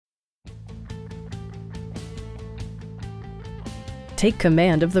Take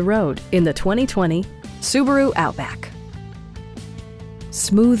command of the road in the 2020 Subaru Outback.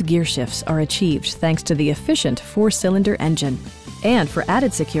 Smooth gear shifts are achieved thanks to the efficient 4-cylinder engine. And for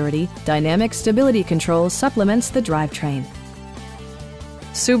added security, dynamic stability control supplements the drivetrain.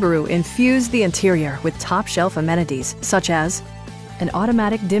 Subaru infused the interior with top-shelf amenities such as an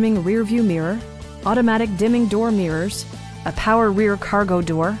automatic dimming rear-view mirror, automatic dimming door mirrors, a power rear cargo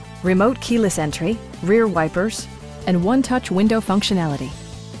door, remote keyless entry, rear wipers, and one-touch window functionality.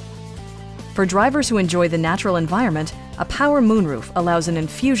 For drivers who enjoy the natural environment, a power moonroof allows an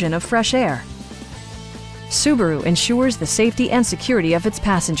infusion of fresh air. Subaru ensures the safety and security of its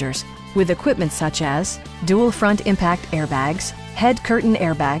passengers with equipment such as dual front impact airbags, head curtain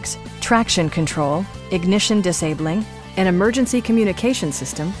airbags, traction control, ignition disabling, an emergency communication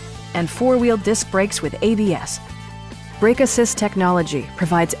system, and 4-wheel disc brakes with ABS. Brake Assist technology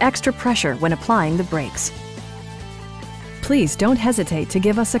provides extra pressure when applying the brakes. Please don't hesitate to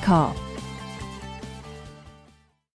give us a call.